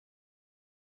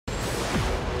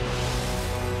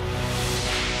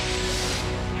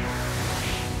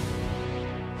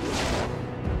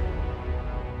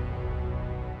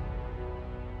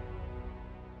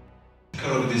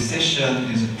this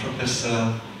session is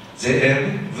Professor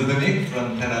Zeev Rudnick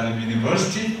from Tel Aviv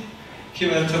University. He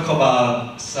will talk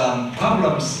about some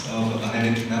problems of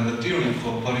analytic number theory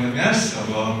for polynomials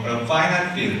over a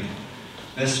finite field.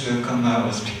 Let's welcome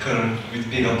our speaker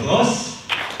with big applause.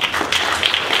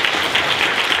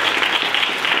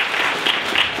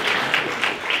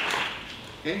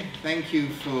 Okay, thank you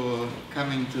for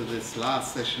coming to this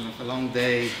last session of a long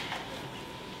day,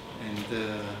 and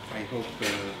I hope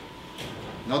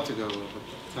not to go over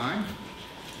time.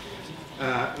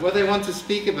 What I want to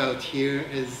speak about here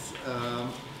is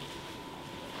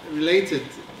related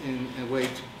in a way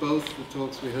to both the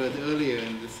talks we heard earlier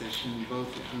in the session, both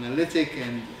analytic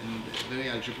and very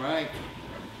algebraic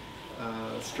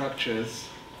structures.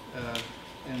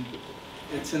 And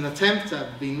it's an attempt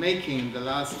I've been making the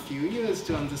last few years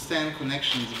to understand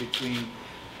connections between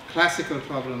classical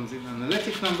problems in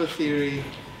analytic number theory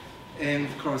and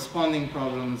corresponding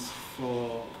problems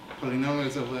for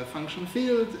polynomials over a function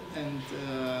field. And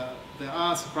there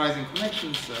are surprising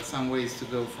connections. There are some ways to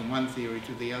go from one theory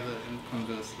to the other and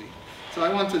conversely. So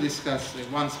I want to discuss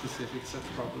one specific such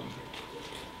problem.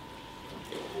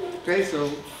 Okay, so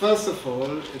first of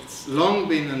all, it's long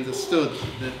been understood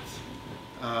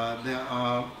that there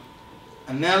are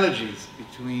analogies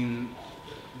between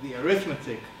the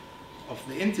arithmetic of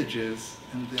the integers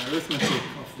and the arithmetic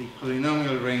of the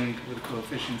polynomial ring with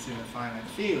coefficients in a finite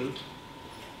field.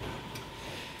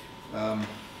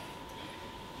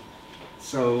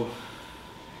 So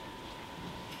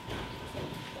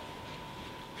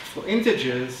for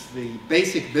integers, the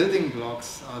basic building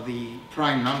blocks are the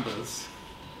prime numbers.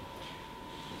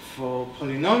 For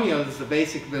polynomials, the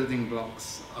basic building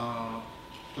blocks are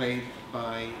played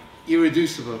by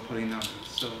irreducible polynomials.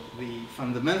 So the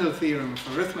fundamental theorem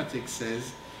of arithmetic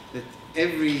says that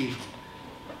every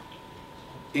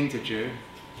integer,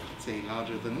 say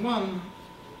larger than 1,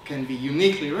 can be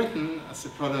uniquely written as a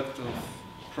product of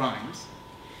primes.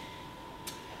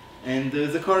 And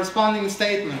there's a corresponding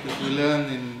statement that we learn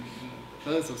in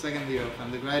the first or second year of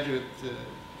undergraduate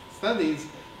studies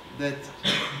that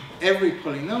every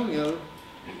polynomial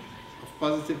of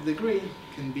positive degree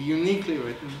can be uniquely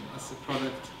written as a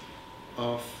product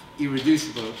of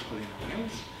irreducible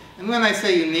polynomials. And when I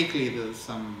say uniquely, there's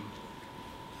some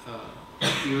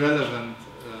irrelevant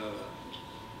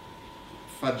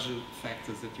fudge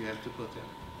factors that you have to put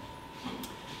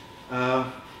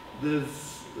in.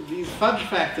 These fudge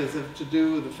factors have to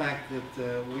do with the fact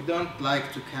that we don't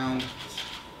like to count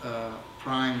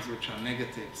primes which are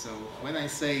negative. So when I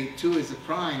say 2 is a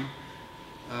prime,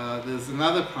 there's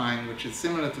another prime which is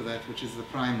similar to that, which is the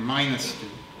prime minus 2.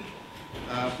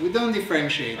 We don't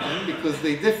differentiate them because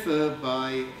they differ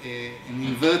by an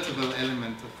invertible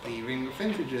element of the ring of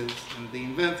integers, and the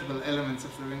invertible elements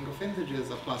of the ring of integers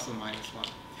are plus or minus 1.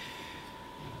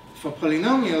 For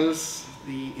polynomials,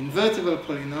 the invertible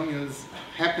polynomials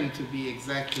happen to be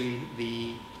exactly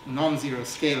the non-zero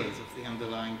scalars of the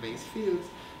underlying base fields,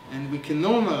 and we can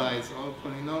normalize all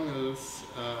polynomials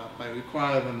by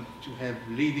requiring them to have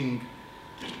leading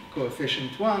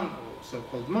coefficient 1, or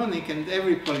so-called monic, and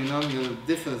every polynomial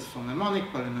differs from a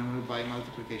monic polynomial by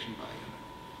multiplication by unit.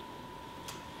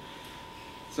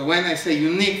 So when I say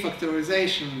unique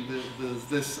factorization, there's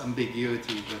this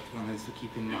ambiguity that one has to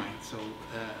keep in mind. So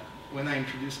when I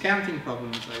introduce counting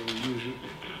problems, I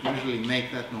will usually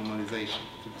make that normalization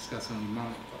to discuss only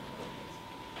monic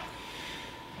polynomials.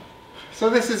 So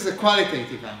this is a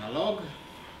qualitative analog,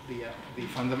 the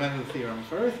fundamental theorem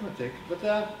for arithmetic, but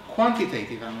there are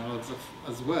quantitative analogs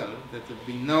as well that have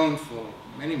been known for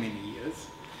many, many years.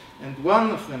 And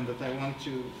one of them that I want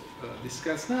to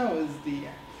discuss now is the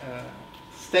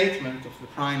statement of the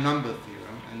prime number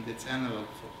theorem and its analog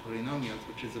for polynomials,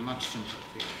 which is a much simpler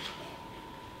theorem.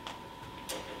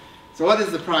 So what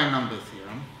is the prime number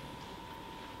theorem?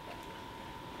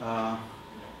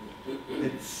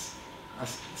 It's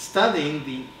studying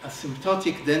the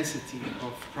asymptotic density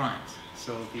of primes.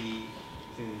 So the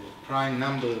prime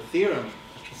number theorem,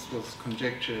 which was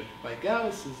conjectured by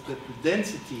Gauss, is that the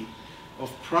density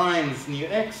of primes near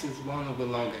x is 1 over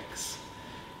log x.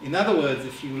 In other words,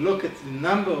 if you look at the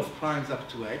number of primes up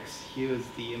to x, here is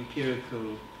the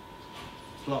empirical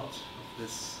plot of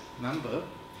this number,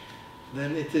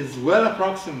 then it is well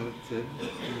approximated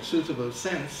in a suitable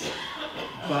sense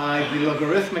by the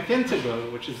logarithmic integral,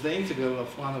 which is the integral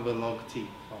of 1 over log t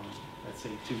from, let's say,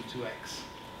 2 to x.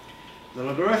 The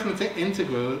logarithmic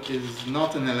integral is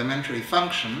not an elementary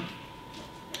function,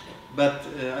 but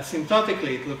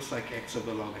asymptotically it looks like x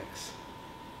over log x.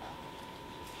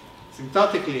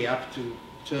 Asymptotically up to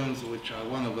terms which are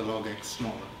 1 over log x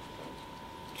smaller.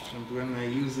 And when I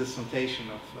use this notation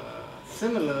of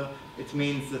similar, it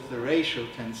means that the ratio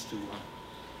tends to 1.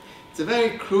 It's a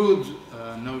very crude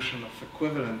notion of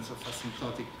equivalence of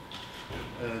asymptotic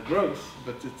growth,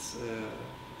 but it's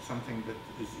something that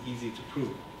is easy to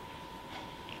prove.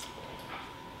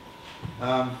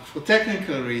 For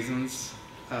technical reasons,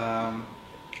 I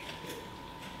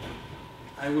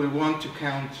will want to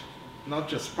count not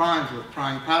just primes, but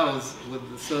prime powers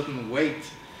with a certain weight,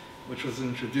 which was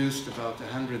introduced about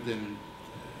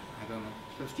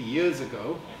 50 years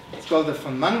ago. It's called the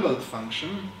von Mangold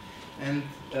function. And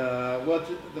what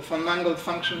the von Mangold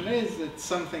function is, it's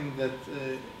something that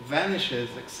vanishes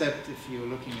except if you're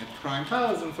looking at prime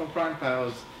powers, and for prime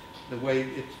powers, the way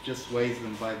it just weighs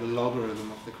them by the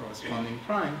logarithm of the corresponding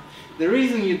prime. The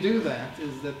reason you do that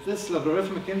is that this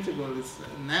logarithmic integral is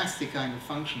a nasty kind of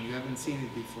function. You haven't seen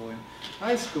it before in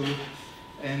high school,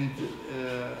 and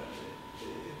it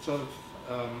sort of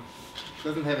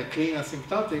doesn't have a clean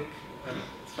asymptotic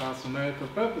as far as numerical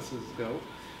purposes go.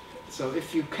 So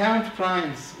if you count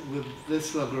primes with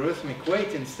this logarithmic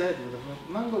weight instead, with a von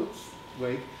Mangold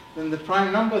weight, then the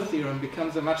prime number theorem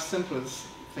becomes a much simpler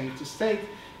thing to state.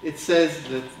 It says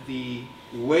that the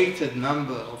weighted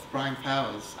number of prime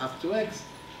powers up to x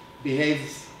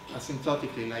behaves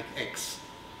asymptotically like x.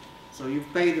 So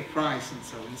you've paid the price, and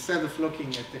so instead of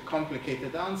looking at the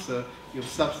complicated answer, you've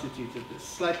substituted this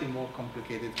slightly more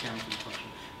complicated counting function.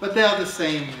 But they are the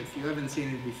same. If you haven't seen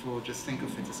it before, just think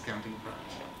of it as counting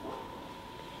primes.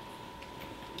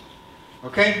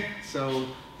 Okay, so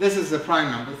this is the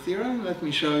prime number theorem. Let me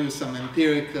show you some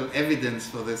empirical evidence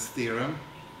for this theorem.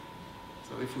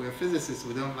 So if we're physicists,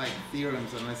 we don't like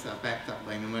theorems unless they're backed up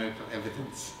by numerical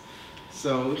evidence.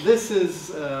 So this is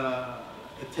a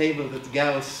table that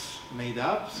Gauss made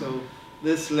up. So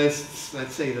this lists,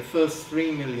 let's say, the first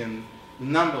 3 million, the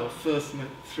number of first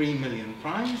 3 million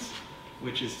primes,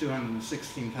 which is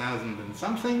 216,000 and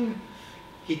something.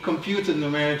 He computed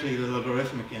numerically the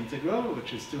logarithmic integral,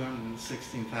 which is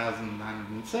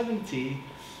 216,970,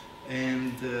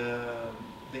 and the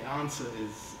answer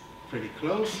is pretty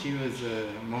close. Here is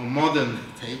a more modern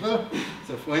table.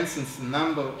 So for instance, the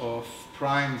number of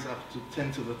primes up to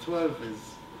 10 to the 12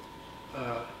 is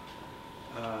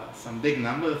some big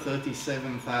number,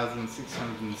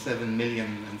 37,607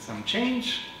 million and some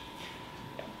change.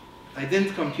 I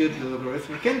didn't compute the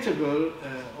logarithmic integral.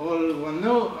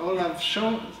 All I've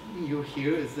shown you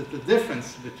here is that the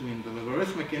difference between the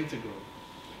logarithmic integral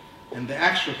and the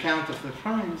actual count of the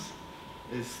primes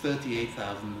is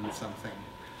 38,000 and something.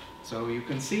 So you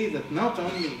can see that not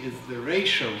only is the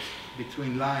ratio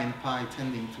between li and pi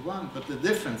tending to 1, but the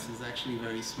difference is actually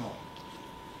very small.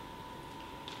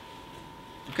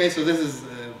 Okay, so this is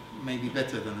maybe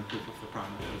better than a proof of the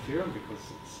prime number theorem because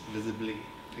it's visibly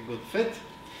a good fit.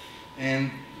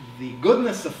 And the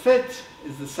goodness of fit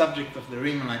is the subject of the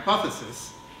Riemann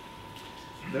hypothesis.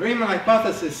 The Riemann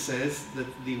hypothesis says that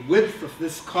the width of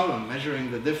this column,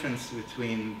 measuring the difference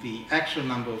between the actual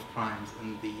number of primes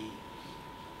and the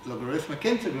logarithmic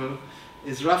integral,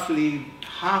 is roughly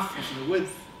half of the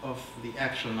width of the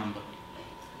actual number.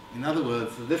 In other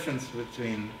words, the difference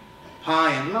between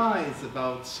pi and li is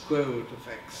about square root of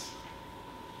x.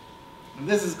 And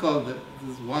this is called this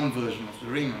is one version of the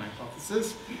Riemann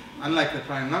hypothesis. Unlike the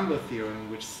prime number theorem,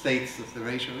 which states that the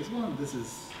ratio is 1, this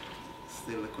is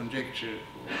still a conjecture,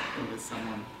 unless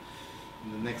someone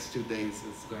in the next 2 days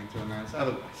is going to announce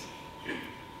otherwise.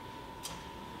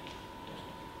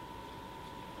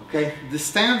 Okay, the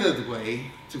standard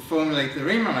way to formulate the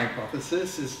Riemann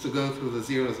hypothesis is to go through the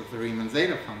zeros of the Riemann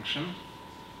zeta function.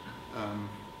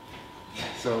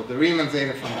 So the Riemann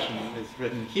zeta function is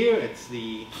written here. It's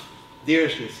the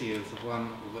Dirichlet series of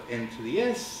 1 over n to the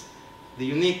s. The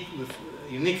unique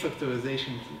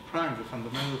factorization to prime, the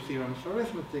fundamental theorem of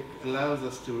arithmetic, allows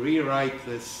us to rewrite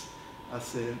this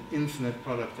as an infinite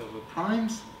product over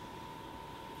primes.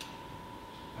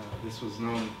 This was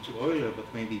known to Euler, but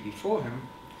maybe before him.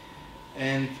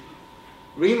 And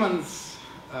Riemann's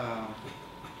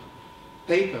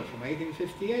paper from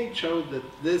 1858 showed that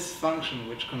this function,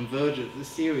 which converges, this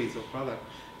series or product,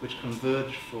 which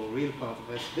converge for real part of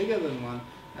s bigger than 1,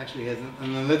 actually has an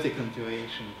analytic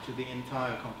intuition to the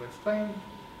entire complex plane,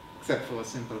 except for a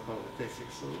simple product s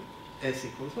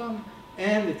equals 1,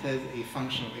 and it has a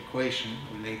functional equation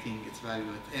relating its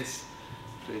value at s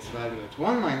to its value at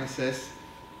 1 minus s.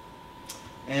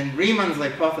 And Riemann's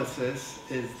hypothesis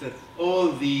is that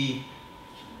all the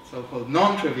so-called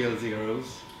non-trivial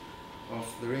zeros of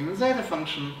the Riemann zeta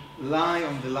function lie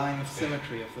on the line of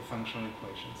symmetry of the functional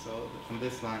equation. So from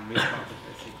this line, real part of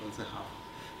s equals a half.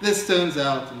 This turns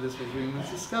out, and this was Riemann's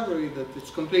discovery, that it's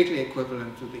completely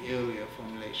equivalent to the earlier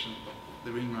formulation of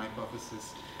the Riemann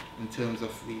hypothesis in terms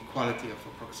of the quality of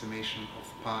approximation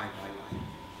of pi by line.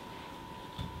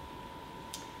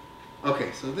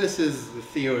 Okay, so this is the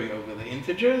theory over the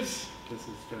integers. This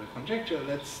is the conjecture.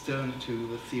 Let's turn to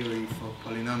the theory for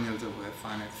polynomials over a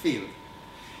finite field.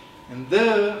 And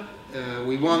there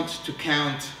we want to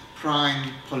count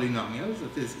prime polynomials,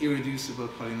 that is, irreducible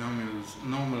polynomials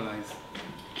normalized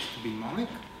to be monic.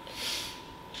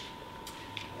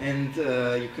 And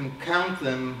you can count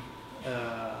them,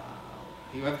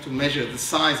 you have to measure the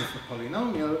size of the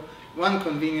polynomial. One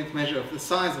convenient measure of the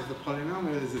size of the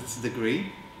polynomial is its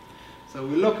degree. So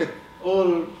we look at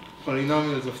all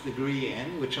polynomials of degree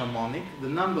n, which are monic. The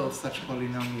number of such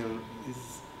polynomial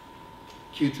is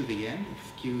q to the n,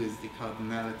 if q is the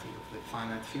cardinality of the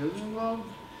finite field involved.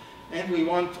 And we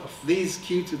want of these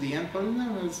q to the n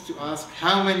polynomials to ask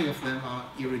how many of them are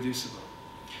irreducible.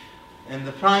 And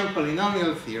the prime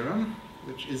polynomial theorem,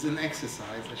 which is an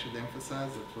exercise, I should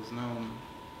emphasize, that was known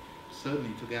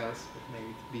certainly to Gauss, but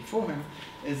maybe before him,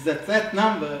 is that that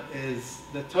number is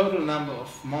the total number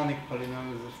of monic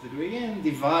polynomials of degree n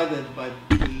divided by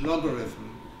the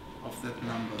logarithm of that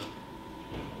number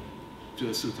to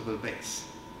a suitable base.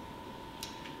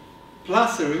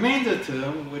 Plus a remainder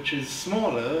term, which is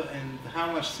smaller, and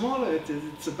how much smaller it is,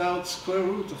 it's about square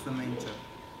root of the main term.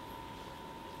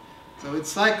 So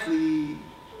it's like the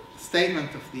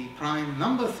statement of the prime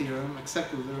number theorem,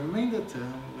 except with the remainder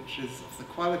term, which is of the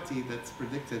quality that's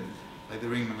predicted by the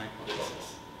Riemann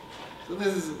hypothesis. So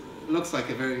this looks like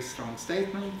a very strong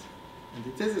statement, and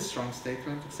it is a strong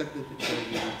statement, except that it's very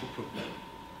easy to prove.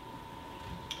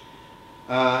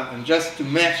 And just to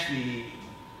match the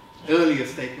earlier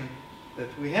statement that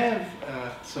we have,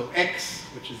 so x,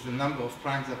 which is the number of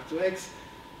primes up to x,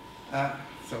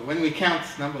 so when we count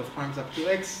number of primes up to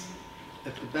x,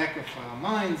 at the back of our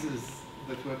minds is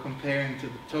that we're comparing to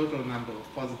the total number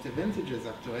of positive integers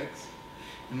up to x.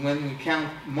 And when we count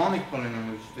monic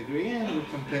polynomials of degree n, we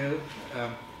compare,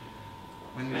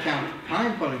 when we count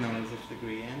prime polynomials of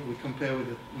degree n, we compare with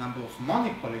the number of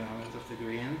monic polynomials of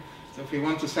degree n. So if we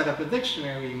want to set up a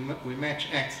dictionary, we match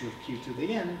x with q to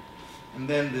the n, and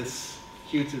then this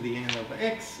q to the n over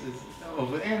x is,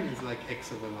 over n is like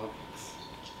x over log x.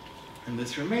 And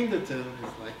this remainder term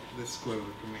is like the square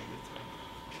root remainder term.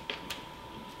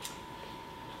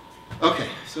 Okay,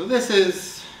 so this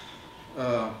is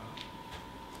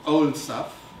old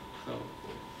stuff. So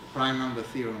the prime number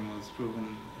theorem was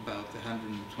proven about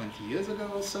 120 years ago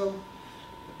or so.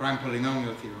 The prime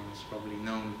polynomial theorem was probably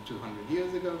known 200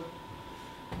 years ago.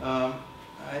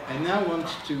 I now want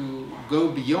to go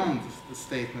beyond the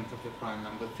statement of the prime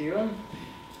number theorem.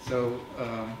 So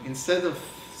instead of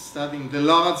studying the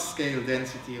large-scale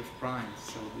density of primes,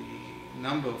 so the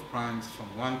number of primes from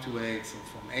 1 to x or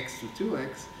from x to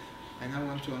 2x, I now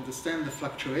want to understand the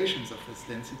fluctuations of this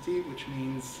density, which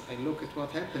means I look at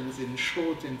what happens in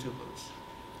short intervals.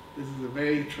 This is a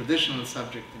very traditional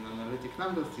subject in analytic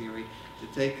number theory, to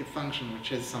take a function which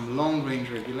has some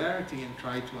long-range regularity and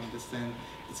try to understand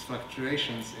its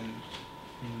fluctuations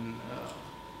in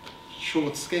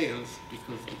short scales,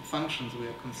 because the functions we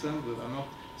are concerned with are not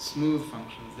smooth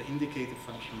functions. The indicator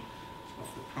function of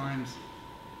the primes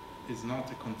is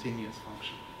not a continuous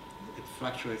function. It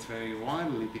fluctuates very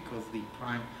wildly because the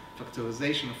prime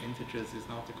factorization of integers is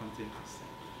not a continuous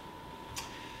thing.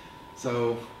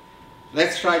 So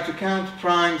let's try to count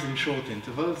primes in short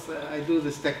intervals. I do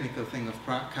this technical thing of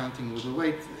counting with a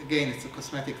weight. Again, it's a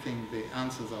cosmetic thing. The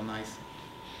answers are nice.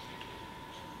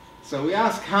 So we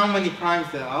ask how many primes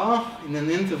there are in an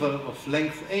interval of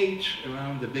length h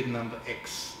around the big number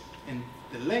x. And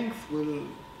the length will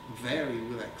vary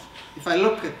with x. If I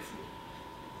look at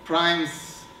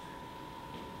primes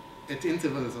at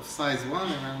intervals of size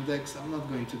 1 around x, I'm not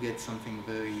going to get something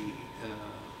very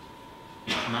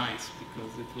nice,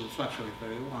 because it will fluctuate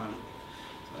very wildly.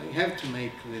 So I have to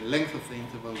make the length of the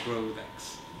interval grow with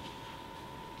x.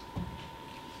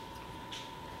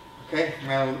 Okay,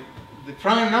 now the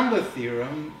prime number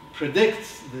theorem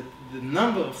predicts that the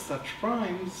number of such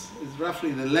primes is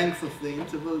roughly the length of the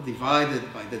interval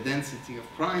divided by the density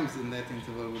of primes in that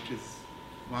interval, which is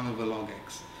 1 over log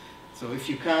x. So if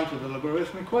you count with a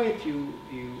logarithmic weight, you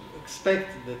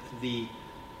expect that the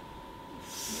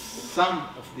sum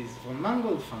of these von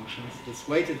Mangold functions, this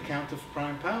weighted count of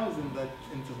prime powers in that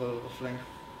interval of length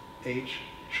h,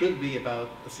 should be about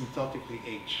asymptotically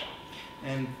h.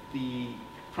 And the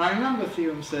prime number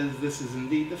theorem says this is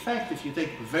indeed the fact if you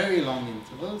take very long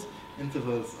intervals,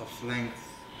 intervals of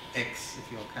length x,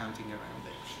 if you're counting around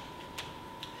x.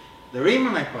 The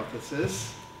Riemann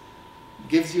hypothesis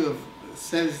gives you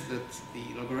says that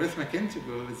the logarithmic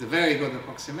integral is a very good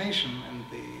approximation, and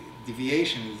the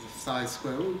deviation is the size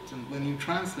square root. And when you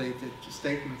translate it to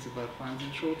statements about primes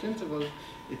in short intervals,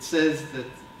 it says that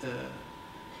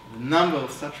the number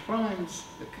of such primes,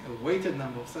 the weighted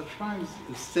number of such primes,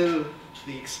 is still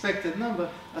the expected number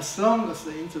as long as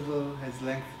the interval has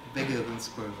length bigger than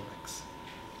square root of x.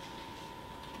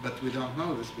 But we don't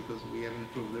know this because we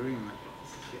haven't proved the Riemann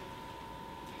hypothesis yet.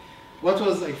 What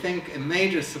was, I think, a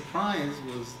major surprise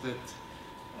was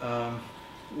that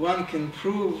one can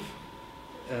prove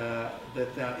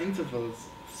that there are intervals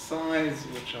of size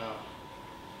which are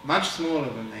much smaller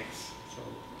than x, so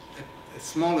a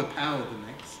smaller power than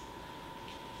x,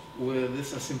 where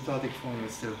this asymptotic formula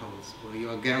still holds, where you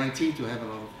are guaranteed to have a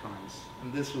lot of primes.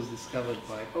 And this was discovered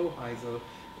by Hoheisel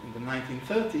in the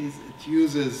 1930s. It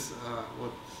uses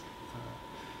what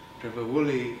Trevor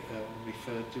Woolley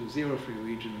referred to, zero-free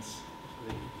regions of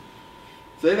the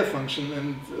zeta function,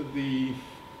 and the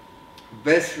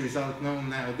best result known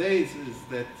nowadays is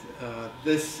that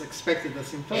this expected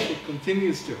asymptotic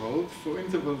continues to hold for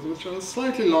intervals which are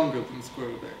slightly longer than square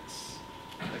root of x.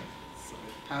 Like, so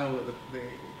power, the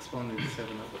exponent is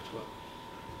 7 over 12.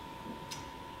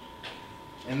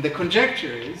 And the conjecture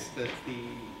is that the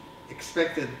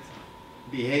expected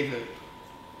behavior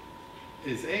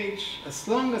is h as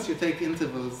long as you take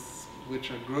intervals which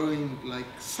are growing like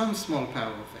some small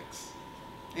power of x.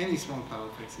 Any small power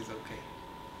of x is okay.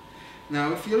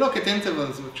 Now, if you look at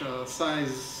intervals which are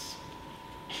size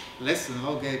less than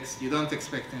log x, you don't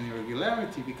expect any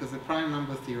regularity because the prime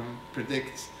number theorem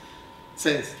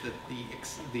says that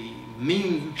the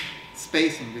mean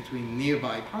spacing between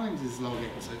nearby primes is log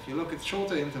x. So if you look at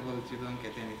shorter intervals, you don't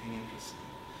get anything interesting.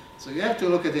 So you have to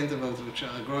look at intervals which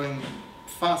are growing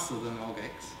faster than log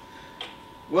x.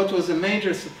 What was a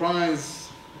major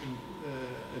surprise,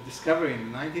 a discovery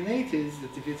in the 1980s,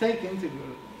 that if you take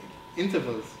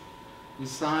intervals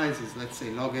whose size is, let's say,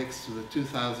 log x to the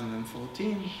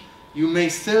 2014, you may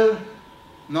still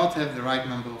not have the right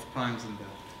number of primes in there.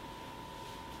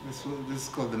 This is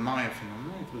called the Meyer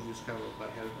phenomenon. It was discovered by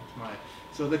Helmut Meyer.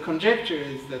 So the conjecture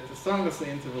is that as long as the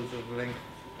intervals of length,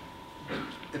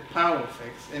 the power of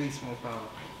x, any small power,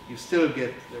 you still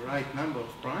get the right number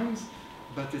of primes,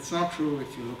 but it's not true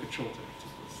if you look at shorter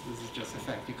intervals. This is just a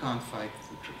fact. You can't fight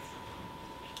the truth.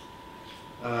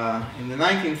 In the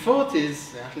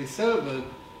 1940s, Ashley Selberg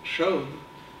showed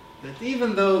that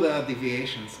even though there are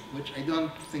deviations, which I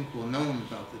don't think were known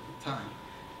about at the time,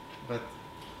 but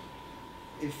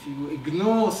if you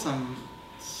ignore some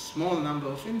small number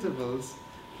of intervals,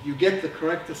 you get the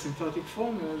correct asymptotic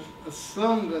formulas as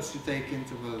long as you take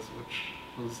intervals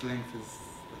whose length is,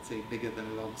 let's say, bigger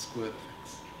than log squared of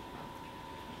x.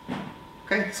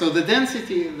 Okay, so the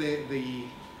density, the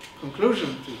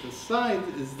conclusion to this slide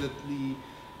is that the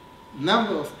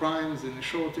number of primes in a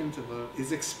short interval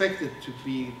is expected to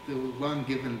be the one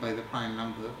given by the prime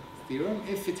number theorem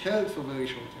if it held for very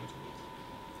short intervals.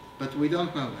 But we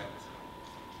don't know that.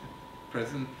 At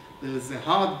present, there is a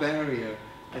hard barrier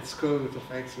at square root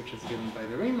of x which is given by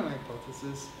the Riemann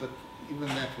hypothesis, but even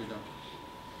that we don't.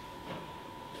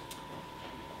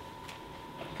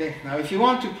 Okay, now if you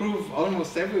want to prove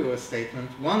almost everywhere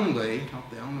statement, one way, not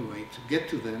the only way, to get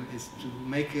to them is to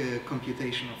make a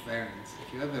computation of variance.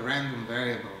 If you have a random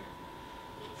variable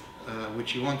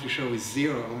which you want to show is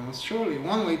zero almost surely,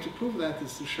 one way to prove that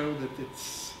is to show that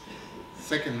its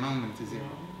second moment is zero.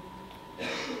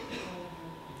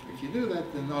 If you do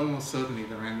that, then almost certainly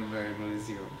the random variable is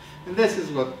zero. And this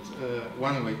is what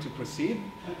one way to proceed.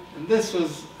 And this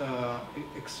was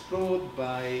explored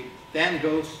by Dan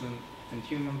Goldstein and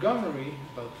Hugh Montgomery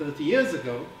about 30 years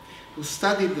ago, who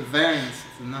studied the variance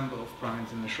of the number of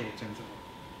primes in a short interval.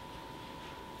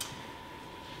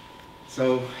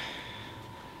 So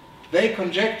they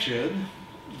conjectured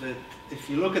that if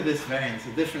you look at this variance,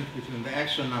 the difference between the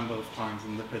actual number of primes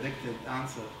and the predicted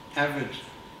answer, average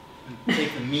and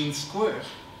take the mean square,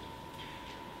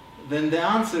 then the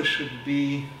answer should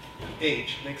be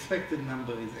h. The expected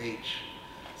number is h.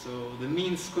 So the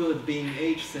mean squared being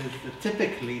h says that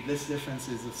typically this difference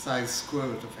is the size square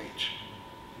root of h.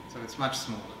 So it's much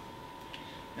smaller.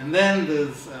 And then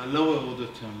there's lower order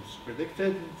terms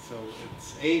predicted. So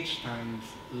it's h times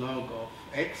log of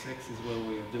x. X is where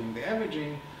we are doing the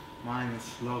averaging,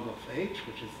 minus log of h,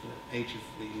 which is the h is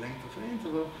the length of the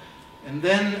interval. And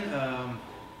then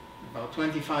about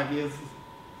 25 years,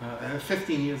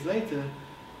 15 years later,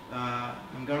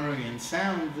 Montgomery and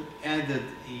Sound added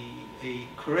a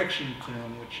correction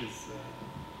term which is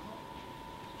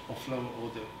of lower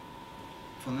order.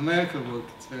 For numerical work,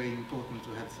 it's very important to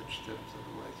have such terms,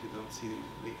 otherwise you don't see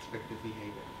the expected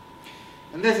behavior.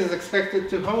 And this is expected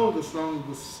to hold as long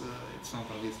as it's not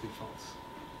obviously false.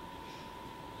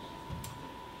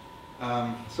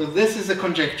 So this is a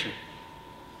conjecture.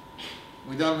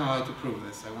 We don't know how to prove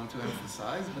this, I want to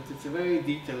emphasize, but it's a very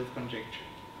detailed conjecture.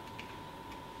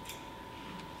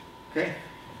 Okay?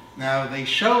 Now they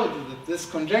showed that this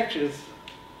conjecture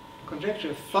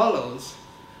follows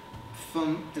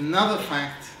from another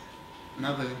fact,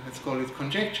 another, let's call it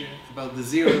conjecture, about the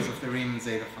zeros of the Riemann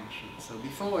zeta function. So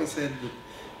before I said that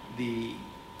the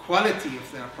quality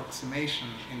of the approximation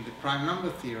in the prime number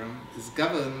theorem is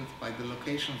governed by the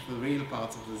location of the real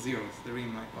parts of the zeros, the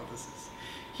Riemann hypothesis.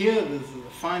 Here there's a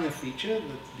finer feature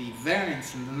that the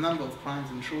variance in the number of primes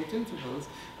in short intervals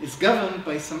is governed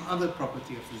by some other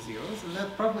property of the zeros, and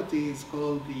that property is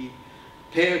called the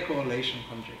pair correlation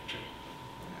conjecture.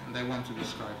 And I want to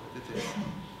describe what it is.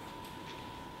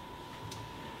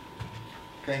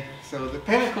 Okay, so the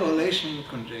pair correlation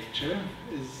conjecture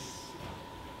is,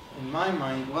 in my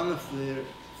mind, one of the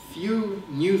few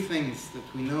new things that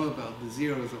we know about the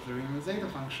zeros of the Riemann zeta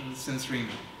functions since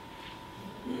Riemann.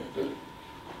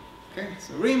 Okay,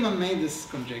 so Riemann made this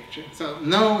conjecture. So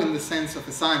no in the sense of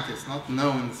a scientist, not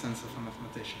no in the sense of a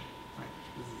mathematician. Right?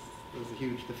 There's a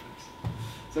huge difference.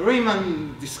 So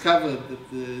Riemann discovered that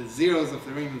the zeros of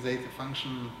the Riemann zeta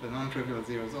function, the non-trivial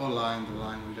zeros, all lie in the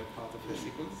line with that part of s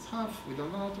equals half. We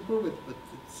don't know how to prove it, but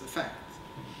it's a fact.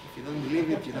 If you don't believe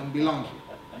it, you don't belong here.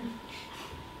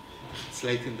 It's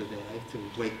late in the day. I have to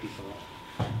wake people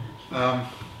up.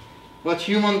 What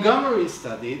Hugh Montgomery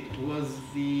studied was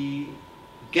the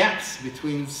gaps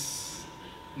between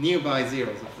nearby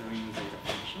zeros of the Riemann zeta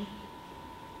function.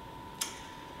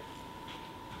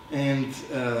 And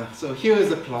so here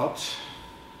is a plot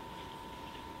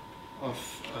of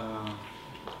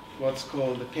what's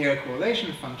called the pair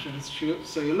correlation functions.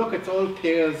 So you look at all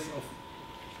pairs of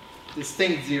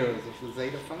distinct zeros of the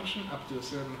zeta function up to a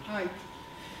certain height.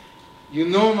 You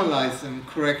normalize them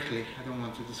correctly. I don't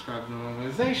want to describe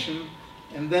normalization.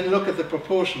 And then look at the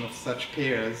proportion of such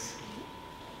pairs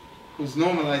whose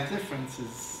normalized difference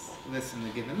is less than a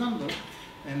given number.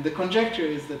 And the conjecture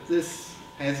is that this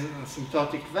has an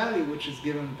asymptotic value which is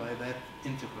given by that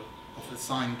integral of the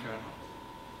sine kernel.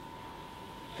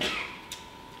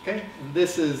 Okay, and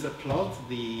this is a plot.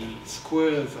 The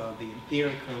squares are the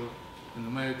empirical, the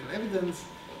numerical evidence,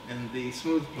 and the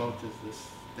smooth plot is this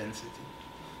density.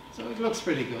 So it looks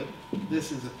pretty good.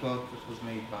 This is a plot that was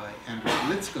made by Andrew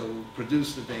Litzko, who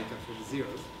produced the data for the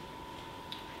zeros.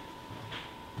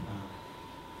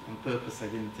 On purpose, I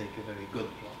didn't take a very good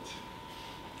plot.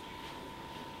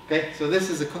 Okay, so this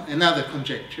is another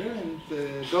conjecture, and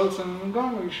Goldson and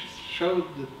Montgomery showed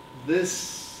that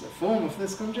this form of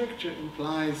this conjecture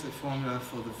implies a formula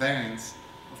for the variance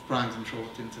of primes in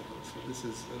short intervals. So this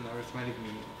is an arithmetic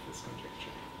meaning of this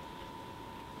conjecture.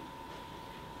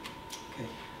 Okay,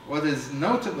 what is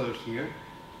notable here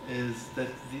is that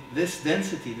this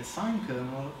density, the sine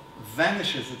kernel,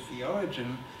 vanishes at the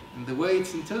origin. And the way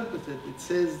it's interpreted, it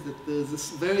says that there's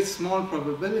this very small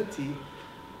probability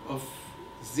of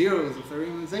zeros of the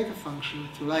Riemann zeta function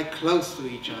to lie close to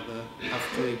each other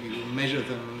after you measure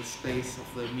them on the space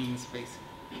of the mean spacing,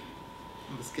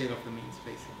 on the scale of the mean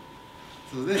spacing.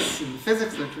 So this, in the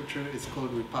physics literature, is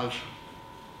called repulsion.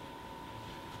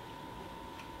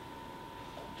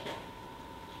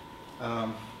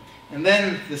 And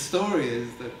then the story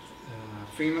is that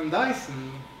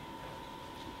Freeman-Dyson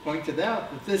pointed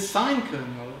out that this sine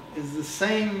kernel is the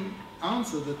same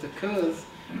answer that occurs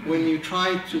when you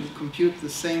try to compute the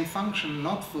same function,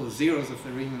 not for zeros of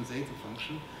the Riemann zeta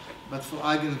function, but for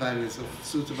eigenvalues of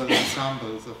suitable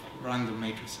ensembles of random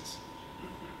matrices.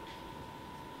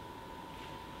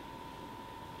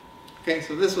 Okay,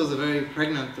 so this was a very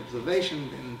pregnant observation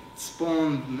and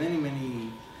spawned many,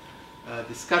 many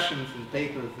discussions and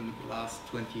papers in the last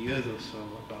 20 years or so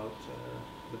about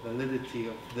the validity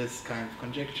of this kind of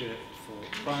conjecture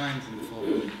for primes and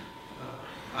for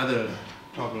other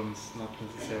problems, not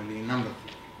necessarily in number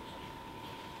theory.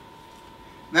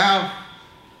 Now,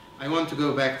 I want to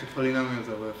go back to polynomials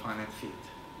over a finite field,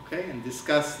 okay, and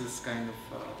discuss this kind of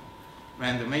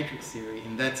random matrix theory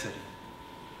in that setting.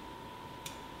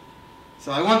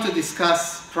 So I want to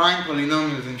discuss prime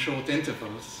polynomials in short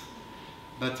intervals,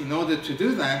 but in order to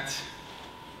do that,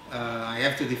 I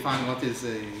have to define what is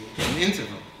an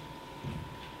interval.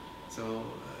 So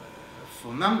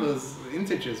for numbers,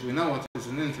 integers, we know what is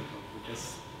an interval. We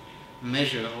just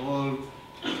measure all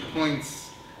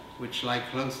points which lie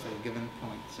close to a given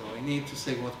point. So I need to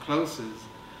say what close is.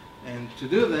 And to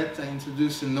do that, I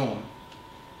introduce a norm.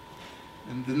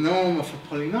 And the norm of a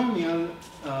polynomial,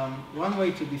 one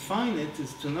way to define it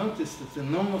is to notice that the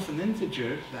norm of an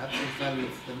integer, the absolute value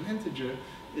of an integer,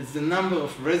 is the number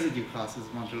of residue classes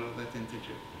modulo that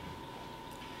integer.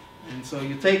 And so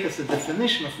you take as a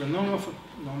definition of the norm of a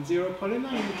non-zero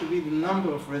polynomial to be the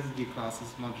number of residue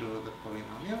classes modulo the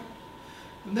polynomial.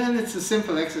 And then it's a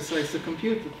simple exercise to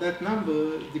compute that that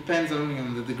number depends only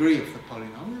on the degree of the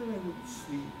polynomial, and it's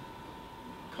the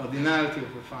cardinality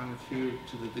of the finite field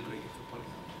to the degree of the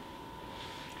polynomial.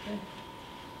 Okay.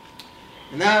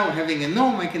 Now, having a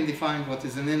norm, I can define what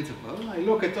is an interval. I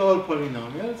look at all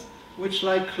polynomials which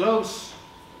lie close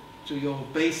to your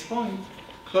base point,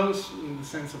 close in the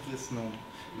sense of this norm.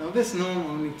 Now, this norm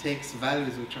only takes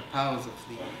values which are powers of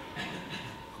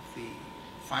the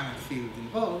finite field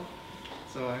involved.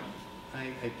 So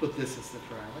I put this as the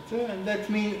parameter, and that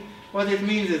means what it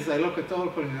means is I look at all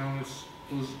polynomials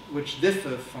which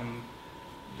differ from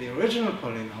the original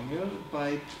polynomial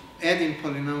by adding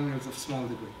polynomials of small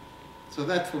degree. So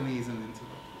that for me is an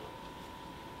interval.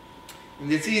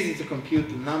 And it's easy to compute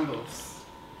the number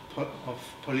of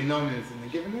polynomials in a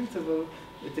given interval.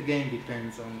 It again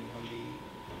depends on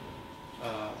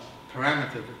the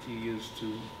parameter that you use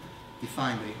to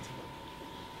define the interval.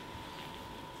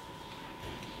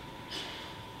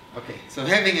 Okay, so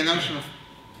having a notion of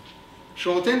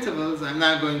short intervals, I'm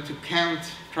now going to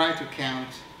try to count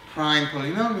prime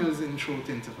polynomials in short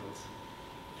intervals.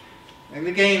 And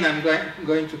again, I'm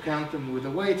going to count them with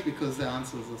a weight because the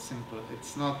answers are simple.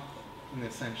 It's not an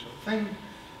essential thing.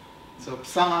 So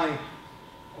psi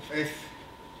of f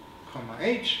comma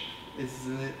h is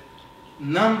the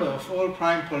number of all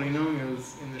prime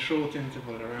polynomials in the short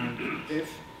interval around f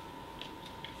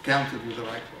counted with the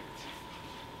right weight.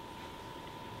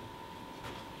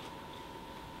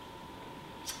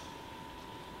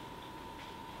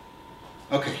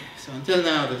 Okay, so until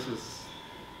now this was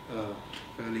a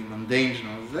fairly mundane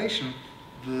generalization.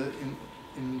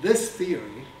 In this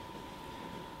theory,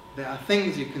 there are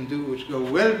things you can do which go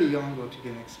well beyond what you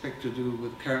can expect to do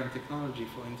with current technology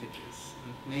for integers.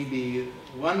 And maybe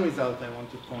one result I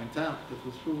want to point out that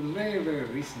was proven very, very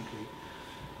recently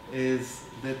is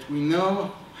that we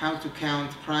know how to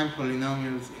count prime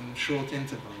polynomials in short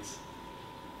intervals.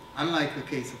 Unlike the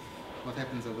case of what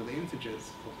happens over the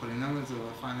integers, for polynomials over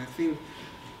a finite field,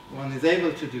 one is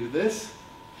able to do this,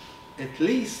 at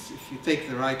least if you take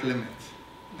the right limit.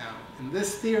 Now, in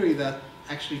this theory, there are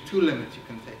actually two limits you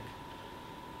can take.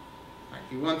 Right?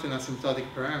 You want an asymptotic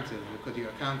parameter because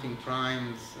you're counting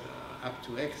primes up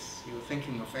to x. You're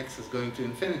thinking of x as going to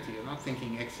infinity. You're not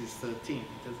thinking x is 13.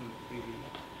 It doesn't really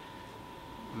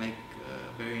make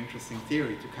a very interesting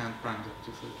theory to count primes up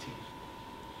to 13.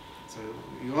 So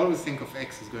you always think of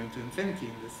x as going to infinity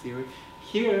in this theory.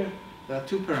 Here, there are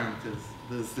two parameters.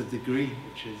 There's the degree,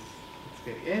 which is, let's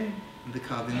get n, and the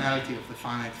cardinality of the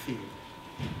finite field.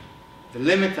 The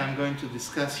limit I'm going to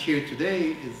discuss here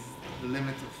today is the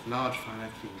limit of large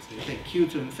finite fields. So you take q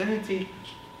to infinity,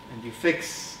 and you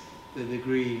fix the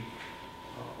degree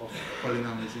of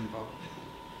polynomials involved.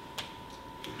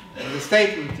 And the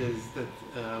statement is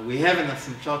that we have an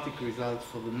asymptotic result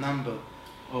for the number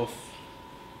of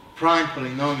prime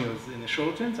polynomials in a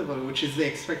short interval, which is the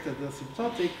expected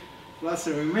asymptotic, plus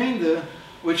a remainder,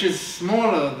 which is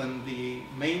smaller than the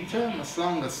main term as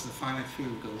long as the finite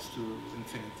field goes to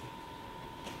infinity.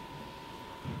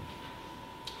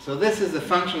 So this is the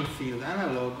function field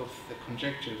analog of the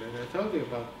conjecture that I told you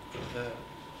about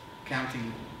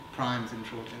counting primes in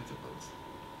short intervals.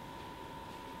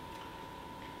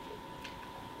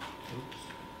 Oops.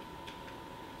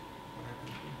 What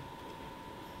happened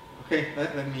here?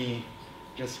 Okay, let me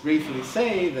just briefly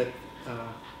say that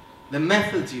the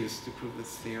methods used to prove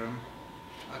this theorem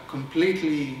are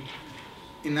completely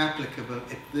inapplicable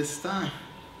at this time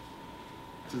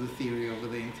to the theory over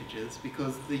the integers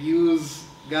because they use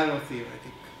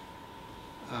Galois-theoretic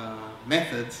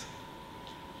methods.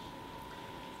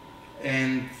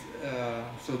 And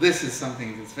so this is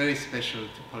something that's very special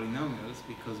to polynomials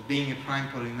because being a prime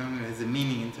polynomial has a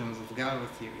meaning in terms of Galois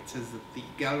theory. It says that the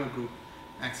Galois group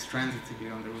acts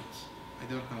transitively on the roots. I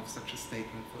don't know of such a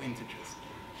statement for integers.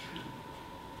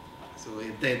 So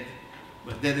we're dead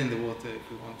in the water if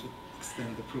we want to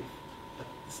extend the proof. But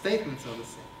the statements are the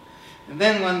same. And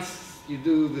then once you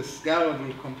do this Galois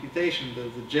group computation,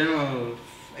 there's a general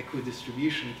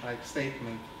equidistribution type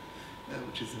statement,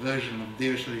 which is a version of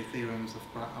Dirichlet theorems of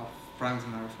primes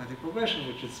in arithmetic progression,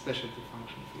 which is special to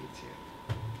function fields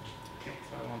here. Okay,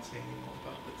 so I won't say any more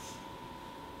about this.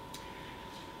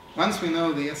 Once we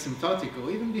know the asymptotic,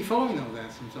 or even before we know the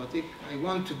asymptotic, I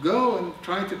want to go and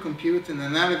try to compute an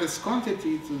analogous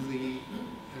quantity to the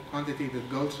quantity that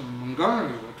Goldstone and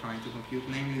Montgomery were trying to compute,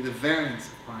 namely the variance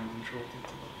of primes in short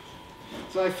intervals.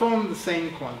 So I form the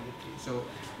same quantity. So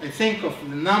I think of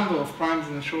the number of primes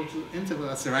in a short interval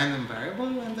as a random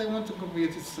variable, and I want to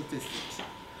compute its statistics.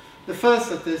 The first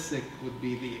statistic would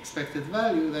be the expected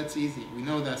value. That's easy. We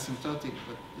know the asymptotic,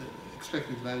 but the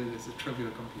expected value is a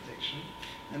trivial computation.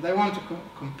 And I want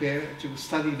to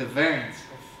study the variance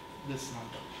of this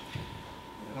number.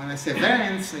 When I say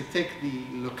variance, I take the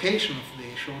location of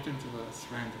the short interval as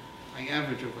random. I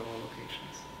average over all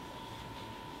locations.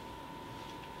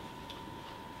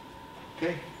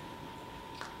 Okay?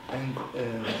 And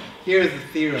here's the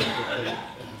theorem that I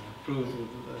proved with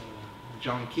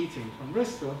John Keating from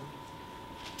Bristol.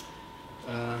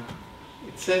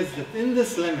 It says that in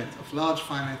this limit of large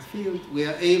finite field, we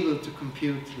are able to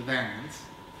compute the variance.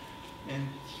 And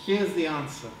here's the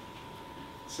answer.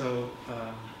 So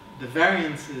the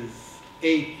variance is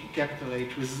capital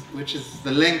H, which is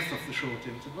the length of the short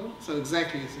interval. So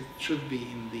exactly as it should be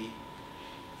in the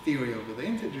theory over the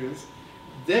integers,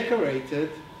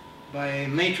 decorated by a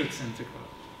matrix integral.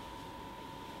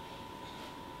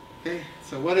 Okay,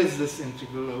 so what is this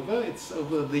integral over? It's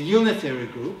over the unitary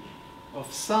group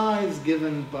of size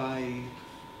given by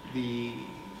the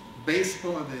base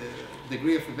point, the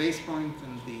degree of the base point,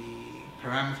 and the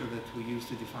parameter that we use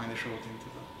to define a short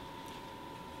interval.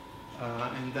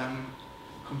 And I'm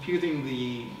computing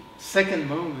the second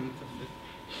moment of the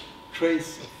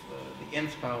trace of the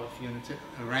nth power of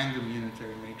a random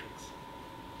unitary matrix.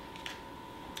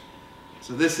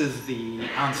 So this is the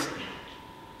answer.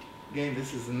 Again,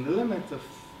 this is in the limit of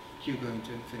q going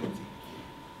to infinity.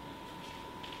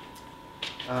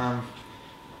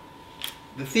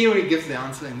 The theory gives the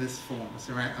answer in this form,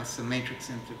 as a matrix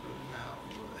integral. Now,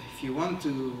 if you want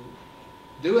to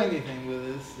do anything with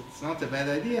this, it's not a bad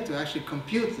idea to actually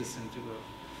compute this integral.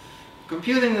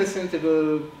 Computing this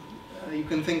integral, you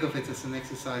can think of it as an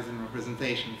exercise in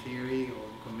representation theory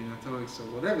or combinatorics or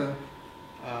whatever.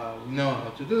 We know how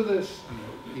to do this,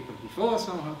 and people before us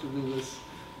know how to do this.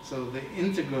 So the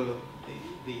integral,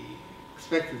 the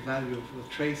expected value of the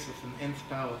trace of an nth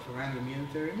power of a random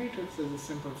unitary matrix is a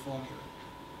simple formula.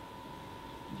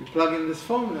 You plug in this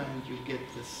formula and you get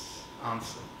this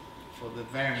answer for the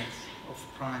variance of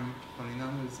prime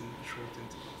polynomials in a short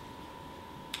interval.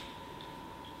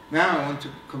 Now I want to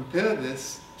compare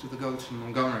this to the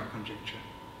Goldstone-Montgomery conjecture.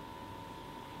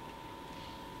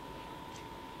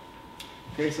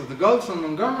 Okay, so the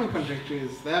Goldstone-Montgomery conjecture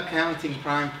is they're counting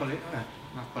prime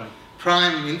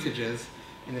integers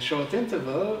in a short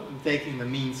interval and taking the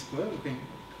mean square,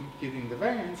 computing the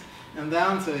variance, and the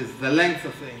answer is the length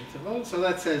of the interval. So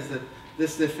that says that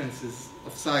this difference is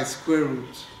of size square root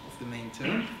of the main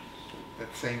term.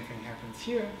 That same thing happens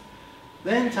here.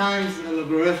 Then times a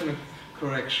logarithmic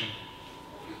correction.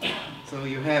 So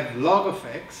you have log of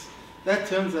x. That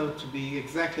turns out to be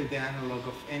exactly the analog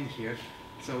of n here.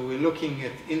 So we're looking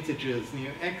at integers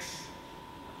near x,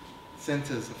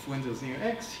 centers of windows near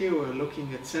x. Here we're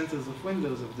looking at centers of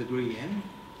windows of degree n.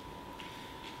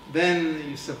 Then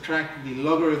you subtract the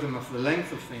logarithm of the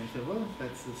length of the interval.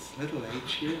 That's this little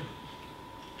h here.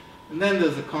 And then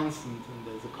there's a constant, and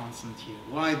there's a constant here.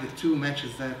 Why the 2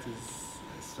 matches that is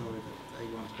a story that I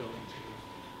won't go into here.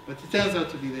 But it turns out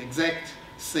to be the exact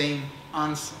same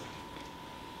answer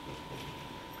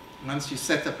once you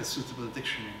set up a suitable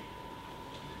dictionary.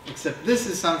 Except this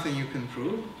is something you can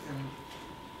prove, and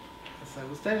as I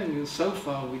was telling you, so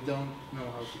far we don't know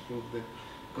how to prove the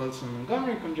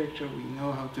Goldstone-Montgomery conjecture. We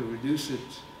know how to reduce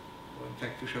it, or in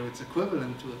fact to show its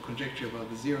equivalent to a conjecture about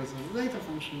the zeros of the data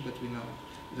function, but we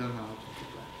don't know how to do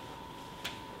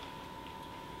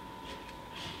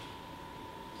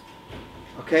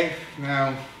that. Okay,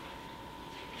 now,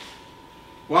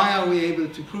 why are we able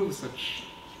to prove such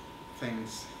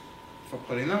things for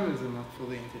polynomials and not for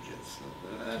the integers? So,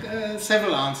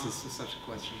 several answers to such a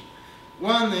question.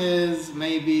 One is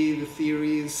maybe the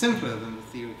theory is simpler than the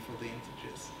theory for the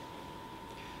integers.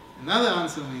 Another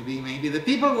answer may be maybe the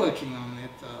people working on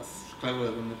it are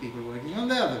cleverer than the people working on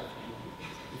the other problem.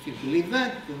 If you believe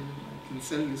that, then I can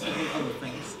sell you several other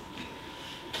things.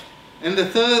 And the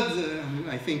third,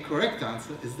 I think, correct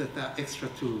answer is that there are extra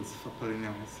tools for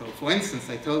polynomials. So, for instance,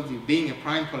 I told you being a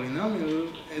prime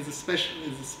polynomial is a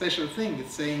special thing.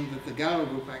 It's saying that the Galois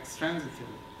group acts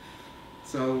transitively.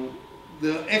 So,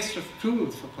 the extra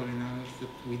tools for polynomials that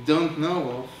we don't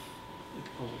know of,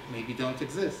 or maybe don't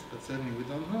exist, but certainly we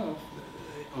don't know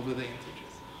of, over the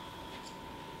integers.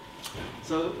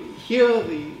 So, here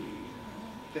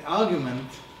the argument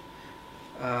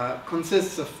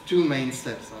consists of 2 main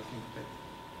steps, I think.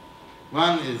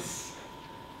 One is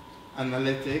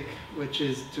analytic, which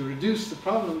is to reduce the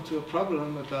problem to a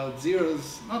problem about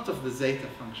zeros, not of the zeta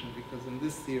function, because in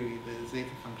this theory the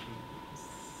zeta function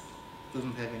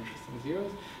doesn't have interesting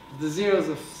zeros, but the zeros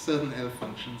of certain L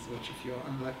functions, which if you're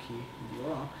unlucky, and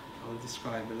you are, I'll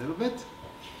describe a little bit.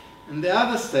 And the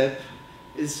other step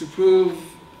is to prove,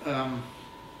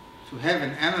 to have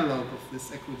an analog of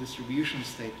this equidistribution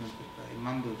statement that I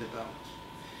mumbled about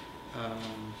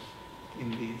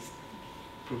in the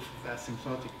proof of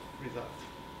asymptotic result.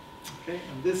 Okay,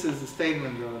 and this is the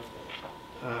statement of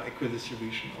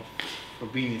equidistribution of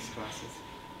Frobenius classes.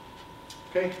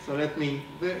 Okay, so let me,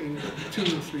 in 2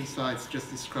 or 3 slides, just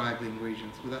describe the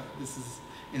ingredients. This is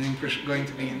going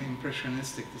to be an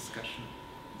impressionistic discussion.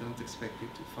 Don't expect you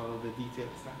to follow the details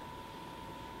now.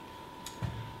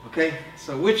 Okay,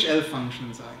 so which L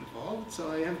functions are involved?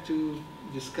 So I have to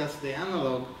discuss the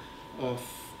analog of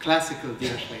classical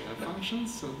Dirichlet L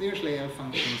functions. So Dirichlet L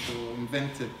functions were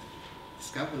invented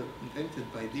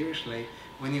by Dirichlet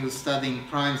when he was studying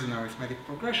primes in arithmetic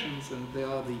progressions, and they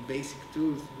are the basic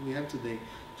tools we have today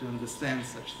to understand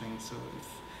such things. So if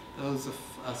those of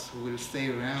us who will stay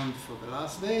around for the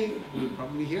last day will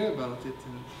probably hear about it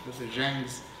in Professor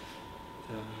Zhang's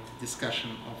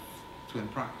discussion of twin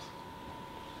primes.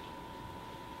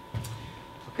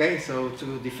 Okay, so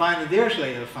to define the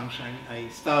Dirichlet L function, I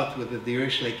start with the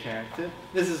Dirichlet character.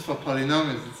 This is for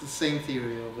polynomials. It's the same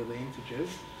theory over the integers.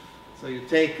 So you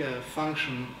take a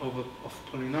function on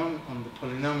the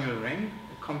polynomial ring,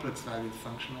 a complex valued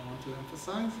function I want to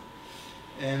emphasize,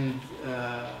 and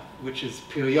which is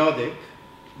periodic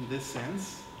in this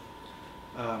sense,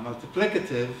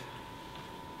 multiplicative,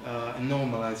 and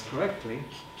normalized correctly.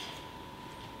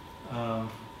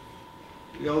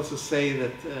 We also say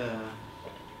that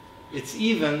it's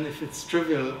even if it's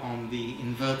trivial on the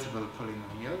invertible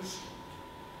polynomials.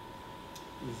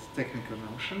 This is a technical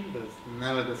notion, but it's an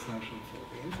analogous notion for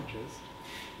the integers.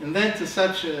 And then to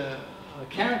such a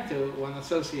character, one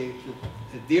associated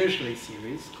a Dirichlet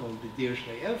series called the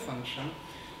Dirichlet L function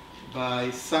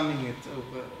by summing it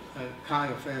over chi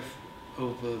of f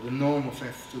over the norm of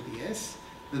f to the s.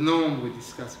 The norm we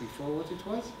discussed before what it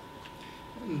was.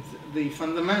 And the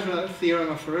fundamental theorem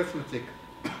of arithmetic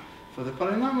for the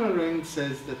polynomial ring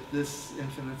says that this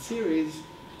infinite series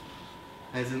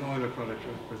has an Euler product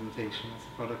representation as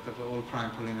a product of all prime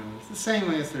polynomials, the same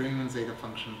way as the Riemann zeta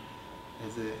function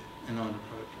has an Euler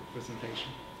product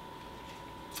representation.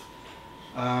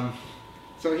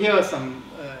 So here are some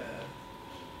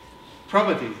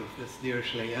properties of this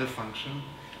Dirichlet L function.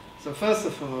 So first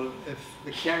of all, if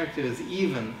the character is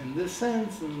even in this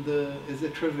sense, and is a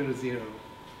trivial zero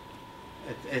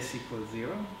at s equals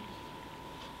 0.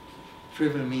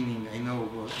 Trivial meaning I know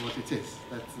what it is.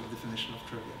 That's the definition of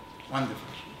trivial. One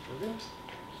definition of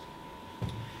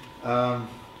trivial.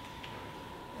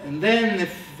 And then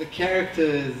if the character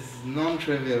is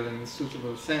non-trivial in a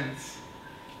suitable sense,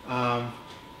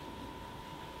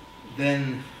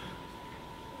 then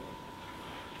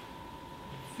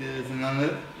there's an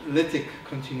analytic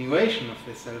continuation of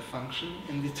this L function,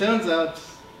 and it turns out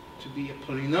to be a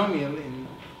polynomial in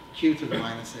q to the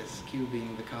minus s, q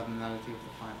being the cardinality of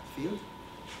the finite field.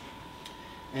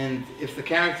 And if the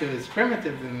character is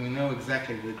primitive, then we know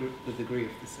exactly the degree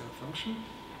of this L function.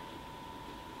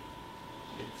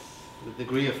 It's the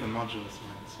degree of the modulus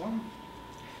minus 1.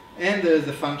 And there is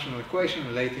a functional equation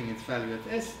relating its value at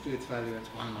s to its value at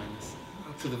 1 minus,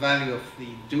 to the value of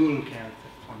the dual character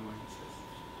at 1 minus s.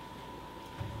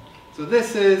 So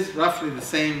this is roughly the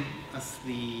same as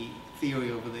the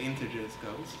theory over the integers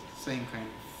goes. Same kind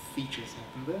of features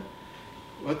happen there.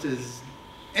 What is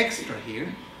extra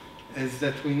here is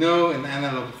that we know an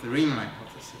analog of the Riemann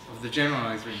hypothesis, of the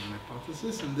generalized Riemann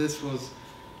hypothesis, and this was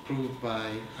proved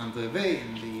by André Weil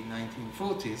in the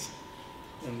 1940s.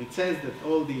 And it says that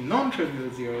all the non-trivial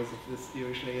zeros of this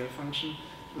Dirichlet L function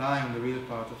lie on the real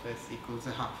part of s equals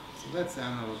a half. So that's the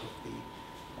analog of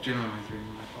the generalized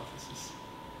Riemann hypothesis.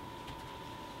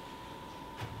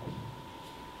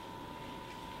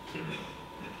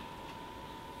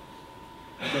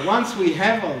 So once we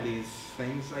have all these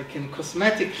things, I can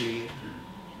cosmetically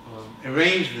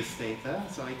arrange this data.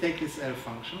 So I take this L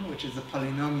function, which is a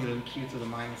polynomial in q to the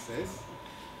minus s.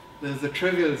 There's a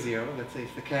trivial zero, let's say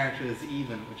if the character is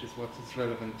even, which is what is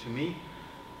relevant to me.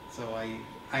 So I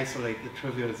isolate the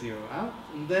trivial zero out.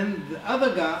 And then the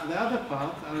other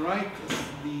part, I'll write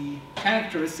the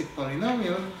characteristic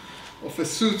polynomial of a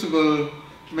suitable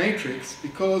matrix,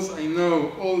 because I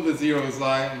know all the zeros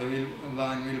lie on the real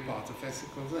part of s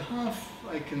equals a half.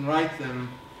 I can write them,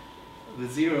 the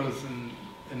zeros, in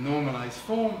a normalized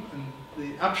form, and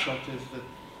the upshot is that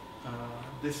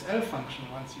this L function,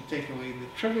 once you take away the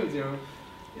trivial zero,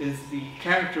 is the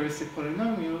characteristic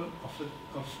polynomial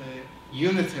of a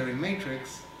unitary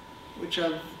matrix, which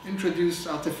I've introduced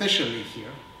artificially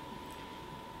here,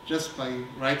 just by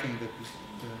writing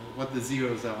what the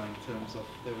zeros are in terms of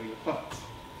the real parts.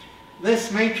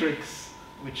 This matrix,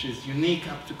 which is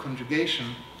unique up to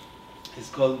conjugation, is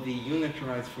called the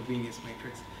unitarized Frobenius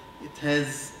matrix. It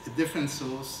has a different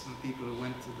source, and people who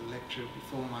went to the lecture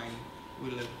before mine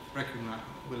will have recognized,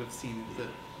 will have seen it there,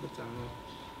 but I'm not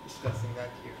discussing that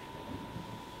here.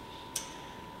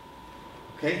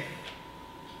 Okay?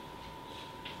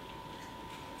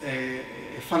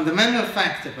 A fundamental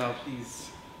fact about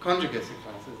these conjugacy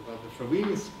classes, about the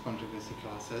Frobenius conjugacy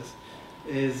classes,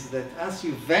 is that as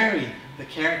you vary the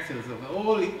characters of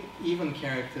all even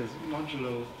characters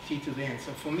modulo t to the n,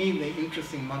 so for me the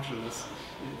interesting modulus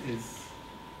is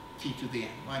t to the n,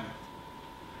 why not?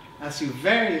 As you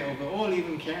vary over all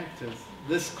even characters,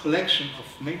 this collection of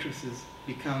matrices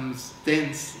becomes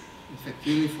dense, in fact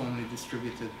uniformly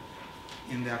distributed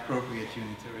in the appropriate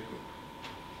unitary group.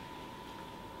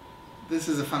 This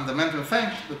is a fundamental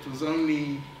fact, but was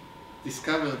only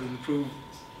discovered and proved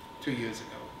 2 years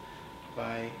ago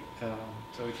by,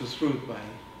 so it was proved by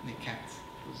Nick Katz.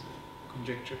 It was a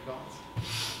conjecture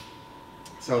class.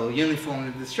 So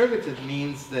uniformly distributed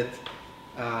means that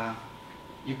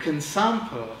you can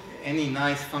sample any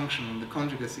nice function in the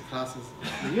conjugacy classes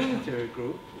of the unitary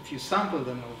group. If you sample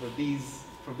them over these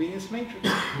Frobenius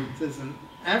matrices, there's an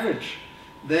average.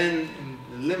 Then in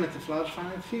the limit of large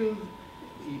finite field,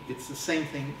 it's the same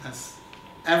thing as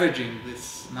averaging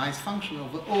this nice function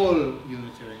over all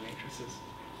unitary matrices.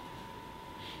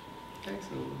 Okay,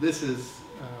 so this is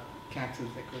Katz's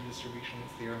equidistribution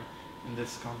theorem in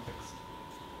this context.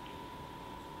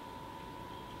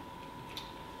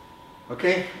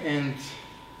 Okay, and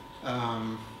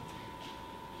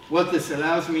what this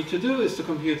allows me to do is to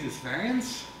compute this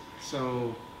variance.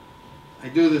 So I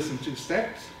do this in 2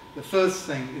 steps. The first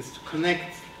thing is to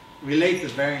relate the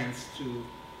variance to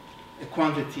a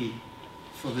quantity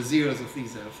for the zeros of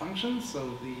these L functions.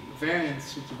 So the variance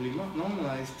suitably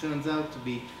normalized turns out to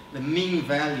be the mean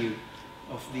value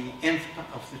of the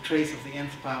trace of the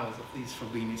nth powers of these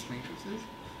Frobenius matrices.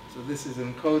 So this is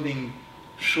encoding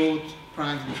short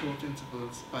primes and short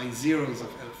intervals by zeros of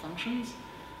L functions.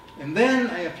 And then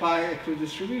I apply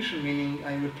equidistribution, meaning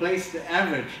I replace the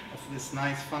average of this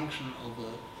nice function over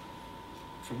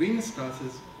Frobenius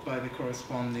classes by the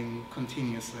corresponding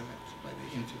continuous limit, by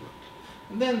the integral.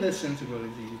 And then this integral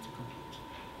is easy to compute.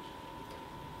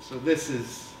 So this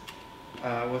is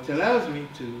what allows me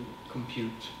to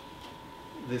compute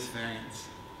this variance.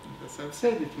 And as I've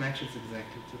said, it matches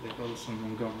exactly to the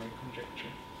Goldstone-Montgomery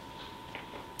conjecture.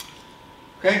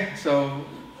 Okay, so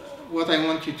what I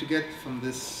want you to get from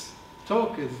this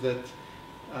talk is that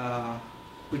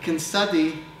we can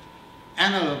study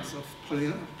analogs of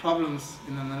problems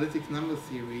in analytic number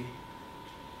theory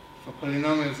for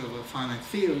polynomials over finite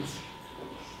fields.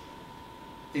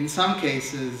 In some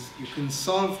cases, you can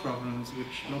solve problems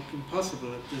which look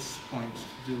impossible at this point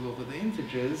to do over the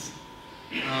integers.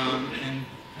 And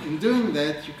in doing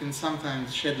that, you can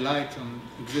sometimes shed light on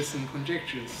existing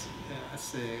conjectures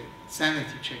as a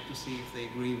sanity check to see if they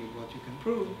agree with what you can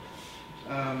prove.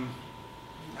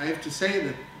 I have to say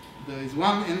that there is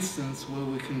one instance where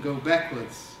we can go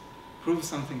backwards, prove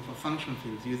something for function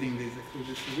fields using these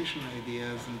equidistribution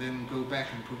ideas, and then go back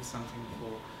and prove something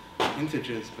for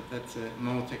integers, but that's a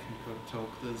more technical talk.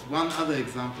 There's one other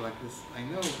example like this I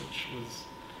know, which was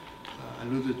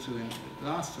alluded to in the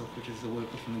last talk, which is the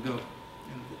work of Ngo,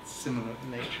 and it's similar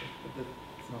in nature, but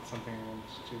that's not something I want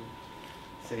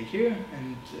to say here.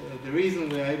 And the reason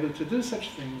we're able to do such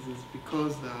things is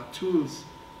because there are tools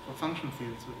for function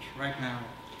fields which right now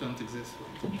don't exist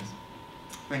for integers.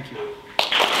 Thank you. So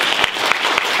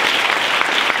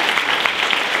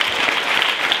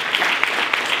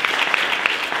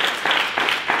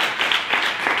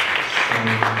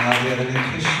now do you have any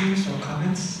questions or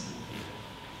comments?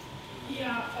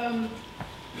 Yeah,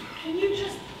 can you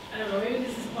just, I don't know, maybe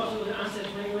this is possible to answer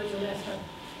 20 words or less, but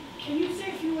can you say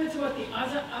a few words about the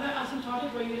other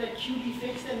asymptotic where you let Q be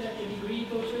fixed and let the degree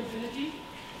go to infinity?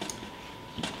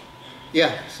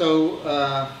 Yeah, so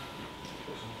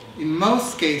in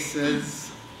most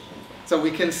cases, so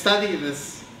we can study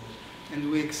this and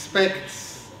we expect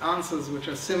answers which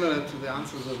are similar to the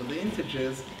answers over the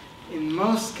integers. In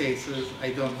most cases,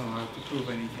 I don't know how to prove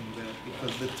anything there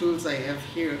because the tools I have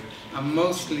here are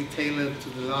mostly tailored to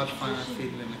the large finite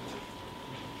field limit.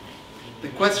 The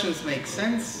questions make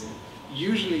sense.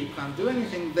 Usually you can't do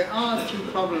anything. There are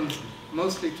 2 problems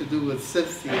mostly to do with Zeev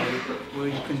theory where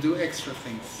you can do extra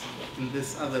things in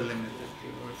this other limit that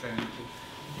you were referring to.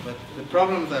 But the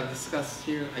problems I've discussed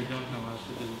here, I don't know how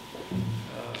to do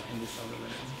in this other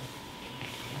language.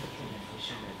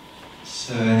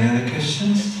 So, any other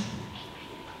questions?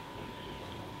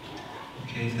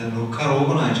 Okay, the local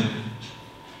organizer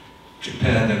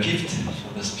prepared a gift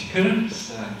for the speaker,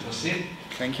 so I proceed.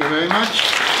 Thank you very much.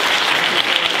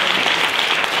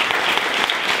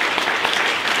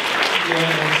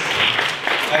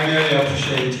 Yes, I really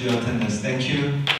appreciate your attendance. Thank you.